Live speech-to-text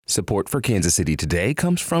Support for Kansas City Today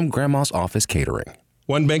comes from Grandma's Office Catering.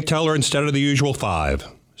 One bank teller instead of the usual 5.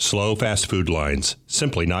 Slow fast food lines.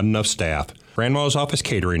 Simply not enough staff. Grandma's Office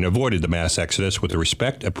Catering avoided the mass exodus with the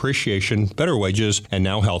respect, appreciation, better wages, and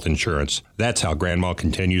now health insurance. That's how Grandma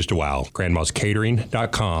continues to wow.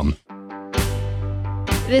 Grandma'sCatering.com.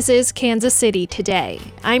 This is Kansas City Today.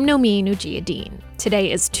 I'm Nomin Ujiyediin.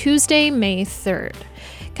 Today is Tuesday, May 3rd.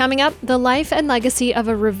 Coming up, the life and legacy of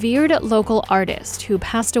a revered local artist who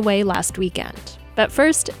passed away last weekend. But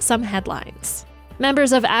first, some headlines.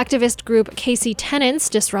 Members of activist group KC Tenants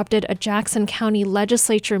disrupted a Jackson County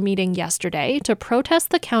legislature meeting yesterday to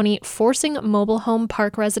protest the county forcing mobile home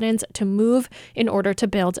park residents to move in order to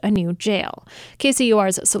build a new jail.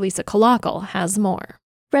 KCUR's Celisa Kalakal has more.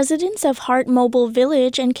 Residents of Hart Mobile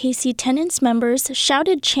Village and KC Tenants members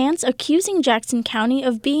shouted chants accusing Jackson County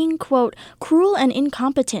of being, quote, cruel and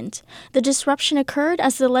incompetent. The disruption occurred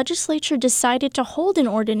as the legislature decided to hold an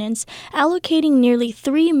ordinance allocating nearly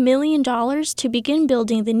 $3 million to begin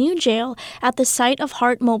building the new jail at the site of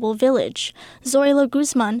Hart Mobile Village. Zoila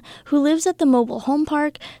Guzman, who lives at the mobile home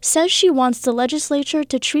park, says she wants the legislature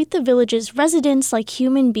to treat the village's residents like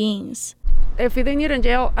human beings. If they need a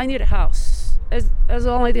jail, I need a house. That's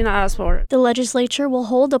the only thing I ask for. The legislature will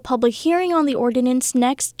hold a public hearing on the ordinance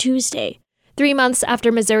next Tuesday. 3 months after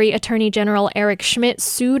Missouri Attorney General Eric Schmitt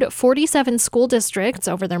sued 47 school districts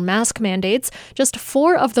over their mask mandates, just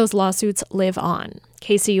 4 of those lawsuits live on.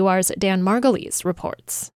 KCUR's Dan Margulies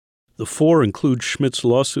reports. The 4 include Schmitt's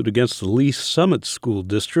lawsuit against the Lee Summit School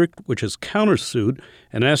District, which has countersued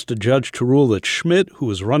and asked a judge to rule that Schmitt, who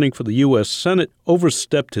is running for the U.S. Senate,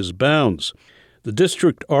 overstepped his bounds. The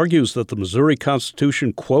district argues that the Missouri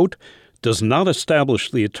Constitution, quote, does not establish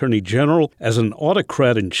the Attorney General as an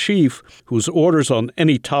autocrat-in-chief whose orders on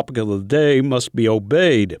any topic of the day must be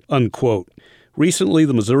obeyed, unquote. Recently,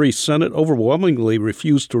 the Missouri Senate overwhelmingly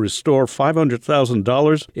refused to restore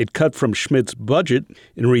 $500,000 it cut from Schmitt's budget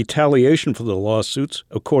in retaliation for the lawsuits,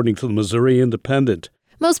 according to the Missouri Independent.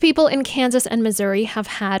 Most people in Kansas and Missouri have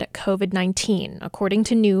had COVID-19, according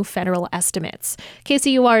to new federal estimates.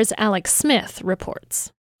 KCUR's Alex Smith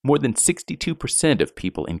reports. More than 62% of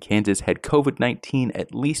people in Kansas had COVID-19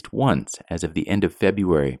 at least once as of the end of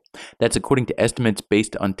February. That's according to estimates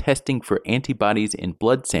based on testing for antibodies in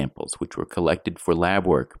blood samples, which were collected for lab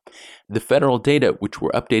work. The federal data, which were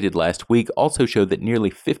updated last week, also show that nearly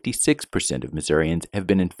 56% of Missourians have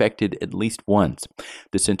been infected at least once.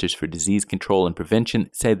 The Centers for Disease Control and Prevention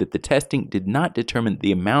say that the testing did not determine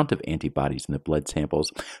the amount of antibodies in the blood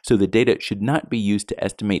samples, so the data should not be used to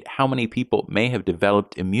estimate how many people may have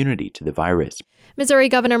developed immunity to the virus. Missouri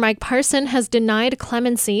Governor Mike Parson has denied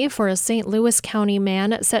clemency for a St. Louis County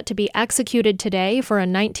man set to be executed today for a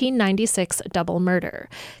 1996 double murder.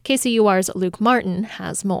 KCUR's Luke Martin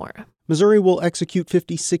has more. Missouri will execute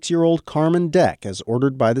 56-year-old Carmen Deck as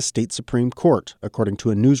ordered by the state Supreme Court, according to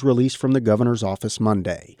a news release from the governor's office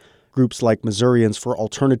Monday. Groups like Missourians for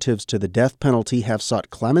Alternatives to the Death Penalty have sought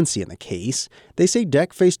clemency in the case. They say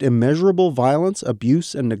Deck faced immeasurable violence,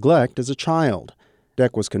 abuse, and neglect as a child.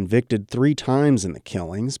 Deck was convicted 3 times in the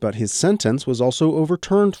killings, but his sentence was also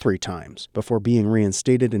overturned 3 times before being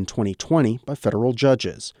reinstated in 2020 by federal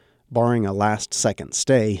judges. Barring a last-second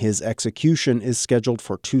stay, his execution is scheduled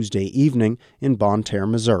for Tuesday evening in Bonne Terre,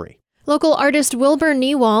 Missouri. Local artist Wilbur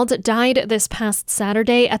Niewald died this past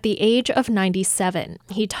Saturday at the age of 97.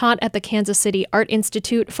 He taught at the Kansas City Art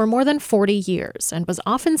Institute for more than 40 years and was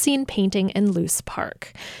often seen painting in Luce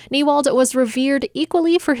Park. Niewald was revered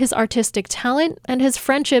equally for his artistic talent and his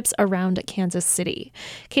friendships around Kansas City.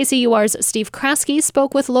 KCUR's Steve Kraske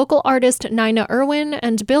spoke with local artist Nina Irwin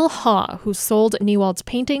and Bill Haw, who sold Niewald's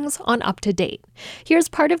paintings on Up to Date. Here's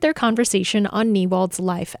part of their conversation on Niewald's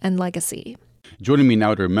life and legacy. Joining me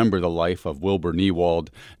now to remember the life of Wilbur Niewald,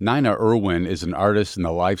 Nina Irwin is an artist in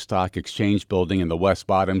the Livestock Exchange Building in the West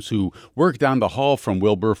Bottoms who worked down the hall from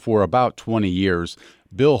Wilbur for about 20 years.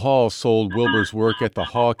 Bill Hall sold Wilbur's work at the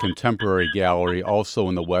Hall Contemporary Gallery, also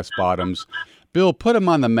in the West Bottoms. Bill, put him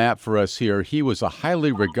on the map for us here. He was a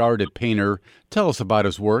highly regarded painter. Tell us about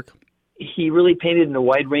his work. He really painted in a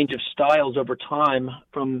wide range of styles over time,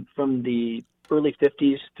 from the early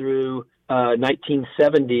 50s through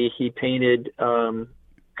 1970, he painted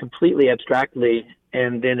completely abstractly,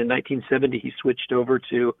 and then in 1970 he switched over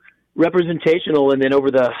to representational, and then over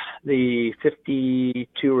the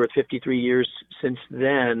 52 or 53 years since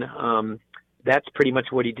then, that's pretty much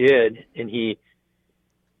what he did. And he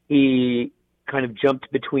kind of jumped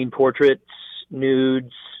between portraits,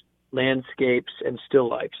 nudes, landscapes, and still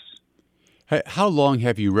lifes. How long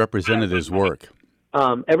have you represented his work?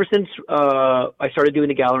 Ever since I started doing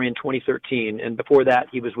the gallery in 2013, and before that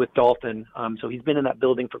he was with Dolphin, so he's been in that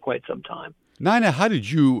building for quite some time. Nina, how did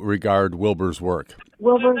you regard Wilbur's work?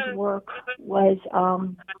 Wilbur's work was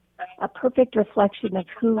a perfect reflection of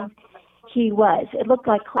who he was. It looked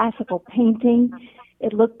like classical painting.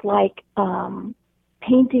 It looked like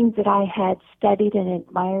paintings that I had studied and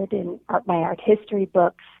admired in my art history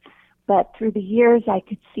books. But through the years, I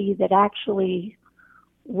could see that actually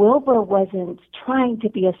Wilbur wasn't trying to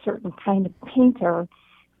be a certain kind of painter.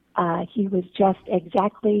 He was just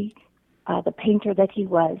exactly the painter that he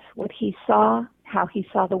was. What he saw, how he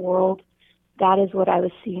saw the world, that is what I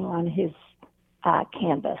was seeing on his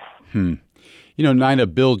canvas. You know, Nina,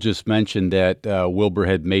 Bill just mentioned that Wilbur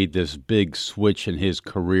had made this big switch in his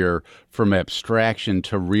career from abstraction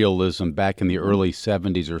to realism back in the early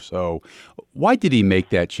 70s or so. Why did he make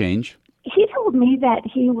that change? He told me that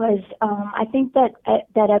he was, I think that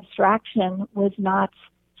abstraction was not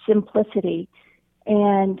simplicity.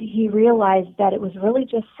 And he realized that it was really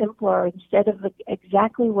just simpler instead of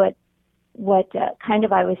exactly what kind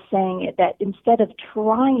of I was saying, that instead of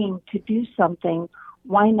trying to do something,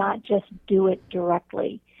 why not just do it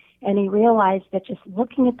directly? And he realized that just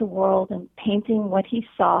looking at the world and painting what he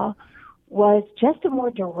saw was just a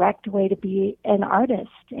more direct way to be an artist.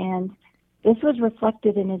 And this was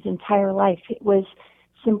reflected in his entire life. It was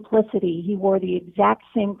simplicity. He wore the exact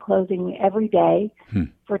same clothing every day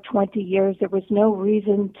for 20 years. There was no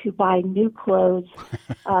reason to buy new clothes.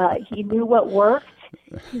 He knew what worked.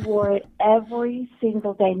 He wore it every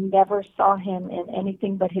single day. Never saw him in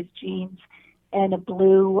anything but his jeans and a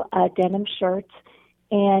blue denim shirt.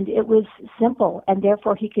 And it was simple, and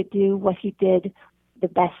therefore he could do what he did the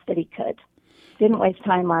best that he could. Didn't waste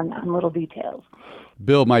time on little details.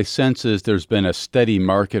 Bill, my sense is there's been a steady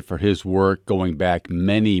market for his work going back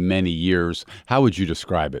many, many years. How would you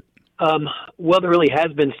describe it? Well, there really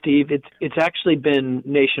has been, Steve. It's actually been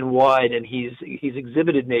nationwide, and he's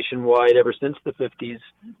exhibited nationwide ever since the 50s.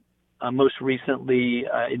 Most recently,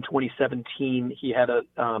 in 2017, he had a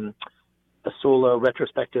solo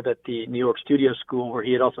retrospective at the New York Studio School, where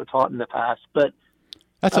he had also taught in the past. But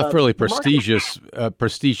that's a fairly prestigious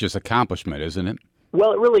accomplishment, isn't it?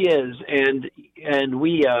 Well, it really is, and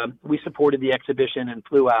we supported the exhibition and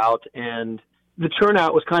flew out, and the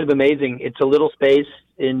turnout was kind of amazing. It's a little space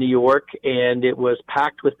in New York, and it was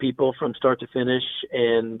packed with people from start to finish,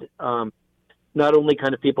 and not only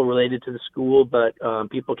kind of people related to the school, but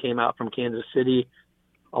people came out from Kansas City,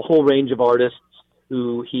 a whole range of artists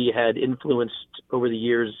who he had influenced over the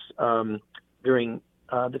years during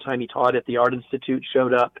the time he taught at the Art Institute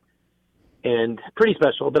showed up. And pretty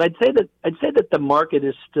special. But I'd say that the market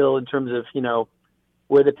is still, in terms of, you know,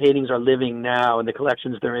 where the paintings are living now and the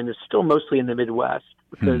collections they're in, is still mostly in the Midwest.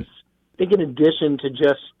 Because I think in addition to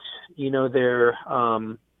just, you know, their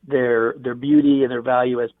beauty and their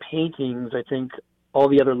value as paintings, I think all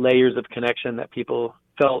the other layers of connection that people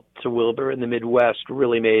felt to Wilbur in the Midwest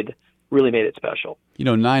really made it special. You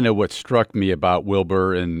know, Nina, what struck me about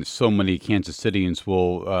Wilbur, and so many Kansas Cityans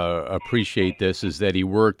will appreciate this, is that he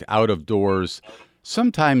worked out of doors,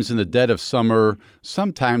 sometimes in the dead of summer,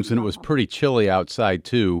 sometimes when it was pretty chilly outside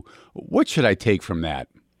too. What should I take from that?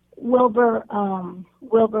 Wilbur's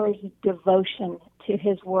devotion to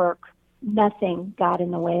his work, nothing got in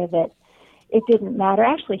the way of it. It didn't matter.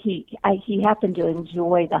 Actually, he happened to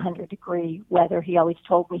enjoy the 100-degree weather. He always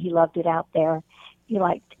told me he loved it out there. He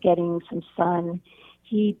liked getting some sun.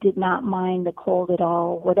 He did not mind the cold at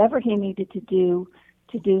all. Whatever he needed to do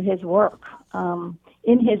his work.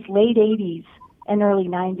 In his late 80s and early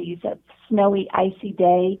 90s, a snowy, icy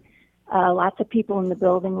day, lots of people in the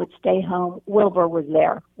building would stay home. Wilbur was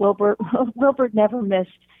there. Wilbur never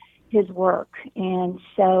missed his work. And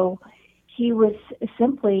so he was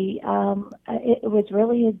simply, it was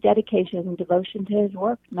really his dedication and devotion to his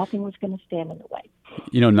work. Nothing was going to stand in the way.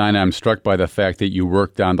 You know, Nina, I'm struck by the fact that you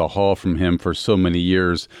worked down the hall from him for so many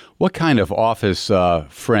years. What kind of office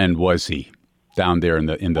friend was he down there in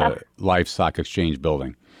the Life Stock Exchange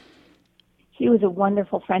building? He was a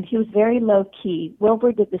wonderful friend. He was very low-key.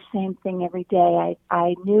 Wilbur did the same thing every day.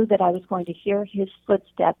 I knew that I was going to hear his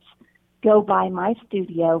footsteps go by my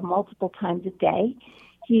studio multiple times a day.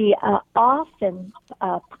 He often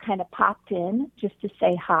kind of popped in just to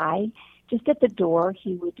say hi. Just at the door,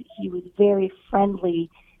 he was very friendly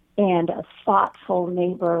and a thoughtful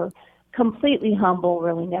neighbor, completely humble,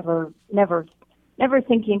 really never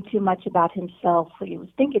thinking too much about himself. He was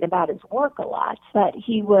thinking about his work a lot, but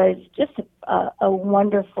he was just a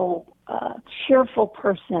wonderful, cheerful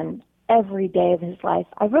person every day of his life.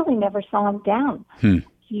 I really never saw him down.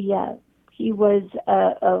 He he was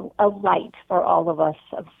a light for all of us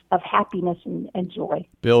of happiness and joy.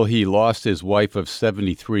 Bill, he lost his wife of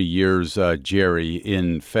 73 years, Jerry,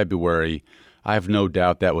 in February. I have no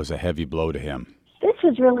doubt that was a heavy blow to him. This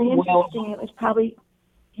was really interesting. It was probably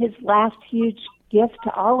his last huge gift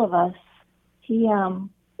to all of us.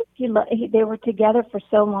 They were together for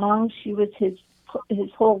so long. She was his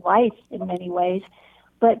whole life in many ways.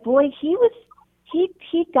 But boy, he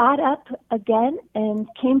got up again and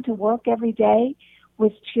came to work every day,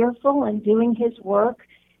 was cheerful and doing his work.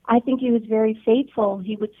 I think he was very faithful.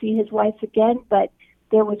 He would see his wife again, but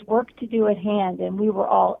there was work to do at hand, and we were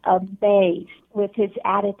all amazed with his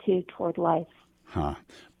attitude toward life. Huh.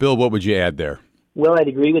 Bill, what would you add there? Well, I'd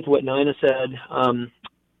agree with what Nina said.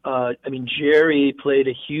 Jerry played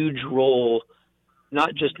a huge role,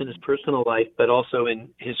 not just in his personal life, but also in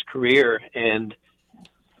his career. And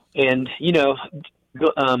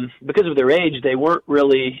because of their age, they weren't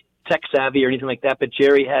really tech savvy or anything like that, but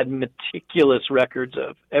Jerry had meticulous records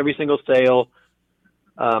of every single sale,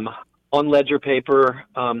 on ledger paper,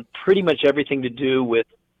 pretty much everything to do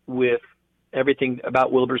with everything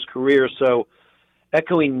about Wilbur's career. So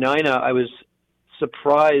echoing Nina, I was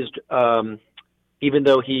surprised, even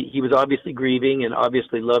though he was obviously grieving and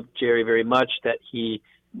obviously loved Jerry very much, that he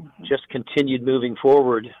just continued moving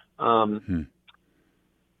forward.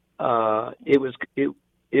 It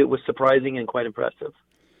was surprising and quite impressive.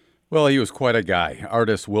 Well, he was quite a guy.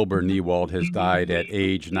 Artist Wilbur Niewald has died at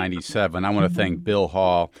age 97. I want to thank Bill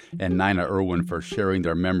Hall and Nina Irwin for sharing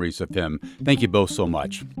their memories of him. Thank you both so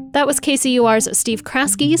much. That was KCUR's Steve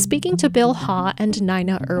Kraske speaking to Bill Haw and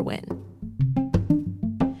Nina Irwin.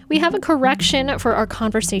 We have a correction for our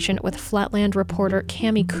conversation with Flatland reporter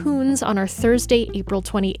Cami Coons on our Thursday, April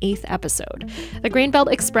 28th episode. The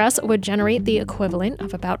Grainbelt Express would generate the equivalent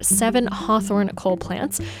of about 7 Hawthorne coal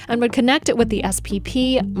plants and would connect it with the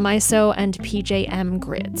SPP, MISO, and PJM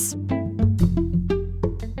grids.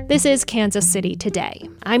 This is Kansas City Today.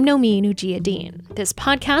 I'm Nomin Ujiyediin. This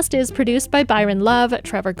podcast is produced by Byron Love,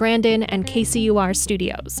 Trevor Grandin, and KCUR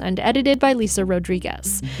Studios, and edited by Lisa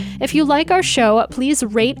Rodriguez. If you like our show, please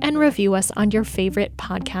rate and review us on your favorite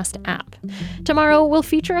podcast app. Tomorrow, we'll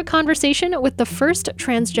feature a conversation with the first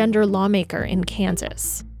transgender lawmaker in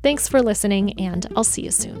Kansas. Thanks for listening, and I'll see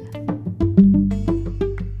you soon.